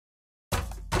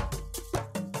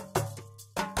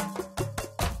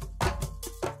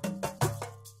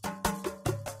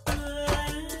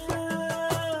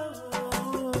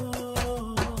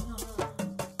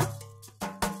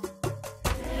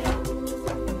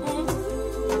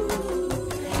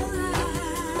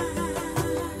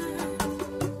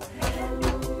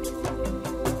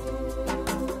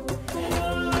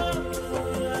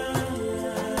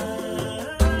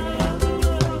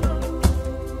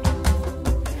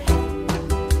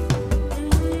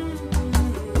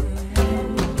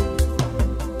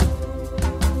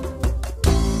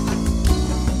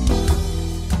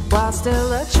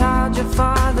still a child, your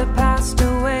father passed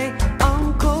away.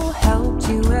 Uncle helped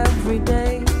you every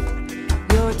day.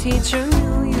 Your teacher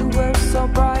knew you were so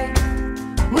bright.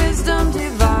 Wisdom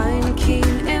divine,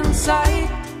 keen insight.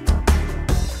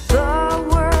 The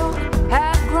world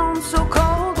had grown so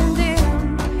cold and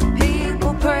dim.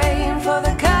 People praying for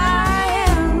the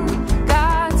kind.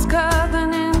 God's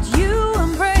covenant you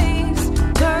embrace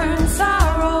turned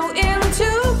sorrow into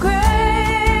grace.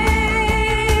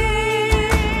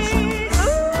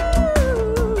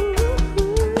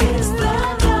 It's the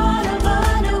dawn of a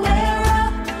new era.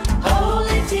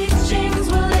 Holy teachings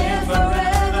will live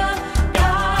forever.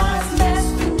 God's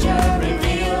messenger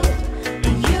revealed.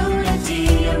 The unity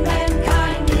of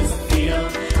mankind is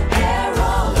filled.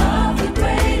 Herald of the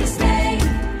greatest name.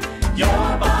 Your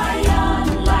bayan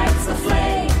lights a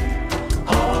flame.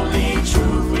 Holy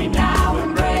truth we now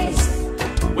embrace.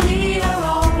 We are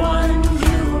all one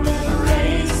human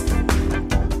race.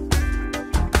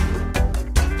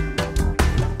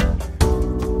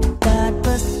 God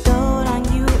bestowed on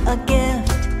you a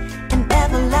gift, an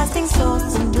everlasting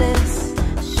source of bliss.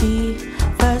 She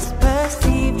first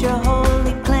perceived your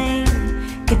holy claim.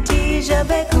 Khadija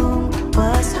Begum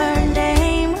was her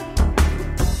name.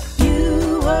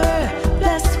 You were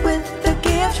blessed with the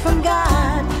gift from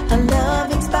God, a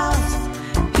loving spouse,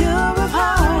 pure of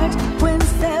heart. When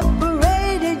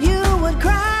separated, you would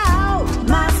cry out,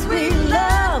 my sweet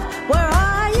love, where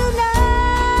are you now?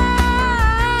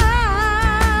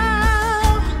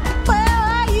 Where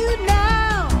are you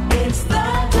now? It's the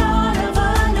dawn of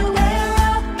a new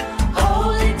era.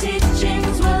 Holy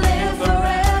teachings will live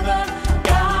forever.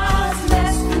 God's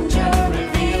messenger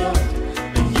revealed.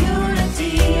 The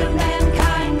unity of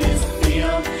mankind is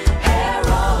filled.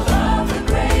 Herald of the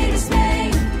greatest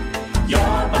name.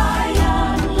 Your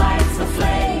bayan lights a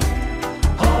flame.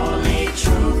 Holy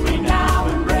truth we now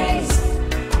embrace.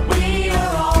 We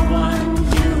are all one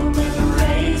human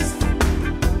race.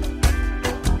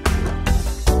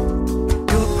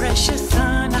 Your precious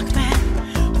son Ahmed,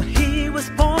 when he was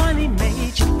born, he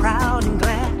made you proud and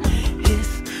glad. His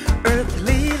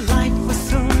earthly life was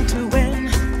soon to end,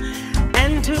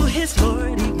 and to his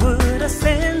Lord he would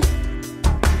ascend.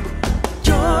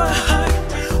 Your heart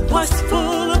was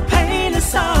full of pain and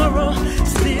sorrow.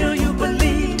 Still you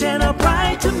believed in a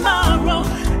bright tomorrow.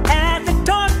 At the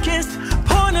darkest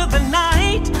point of the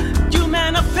night, you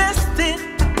manifested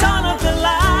the dawn of the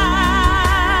light.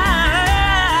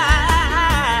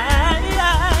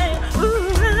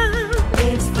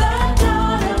 It's the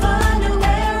dawn of a new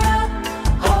era.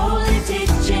 Holy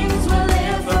teachings will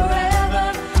live forever.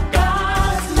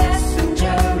 God's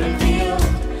messenger revealed.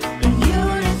 The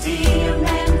unity of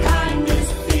mankind is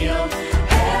filled.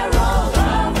 Herald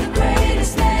of the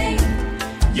greatest name.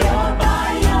 Your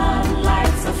bayan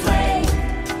lights a flame.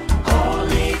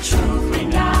 Holy truth we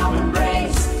now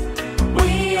embrace.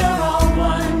 We are all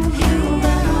one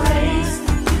human race.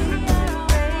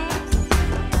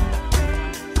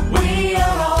 We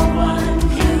are all one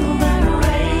human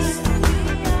race.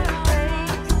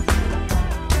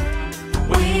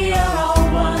 We are all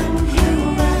one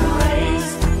human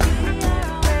race.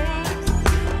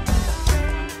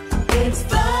 It's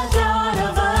the dawn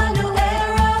of a new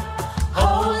era.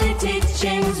 Holy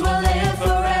teachings will live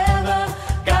forever.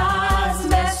 God's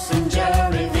messenger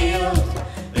revealed.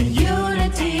 The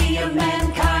unity of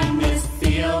mankind is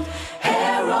filled.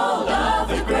 Herald of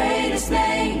the greatest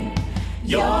name.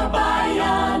 Your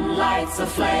bayan lights a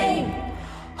flame.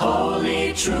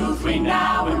 Holy truth we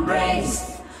now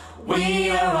embrace. We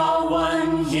are all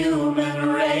one human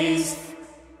race.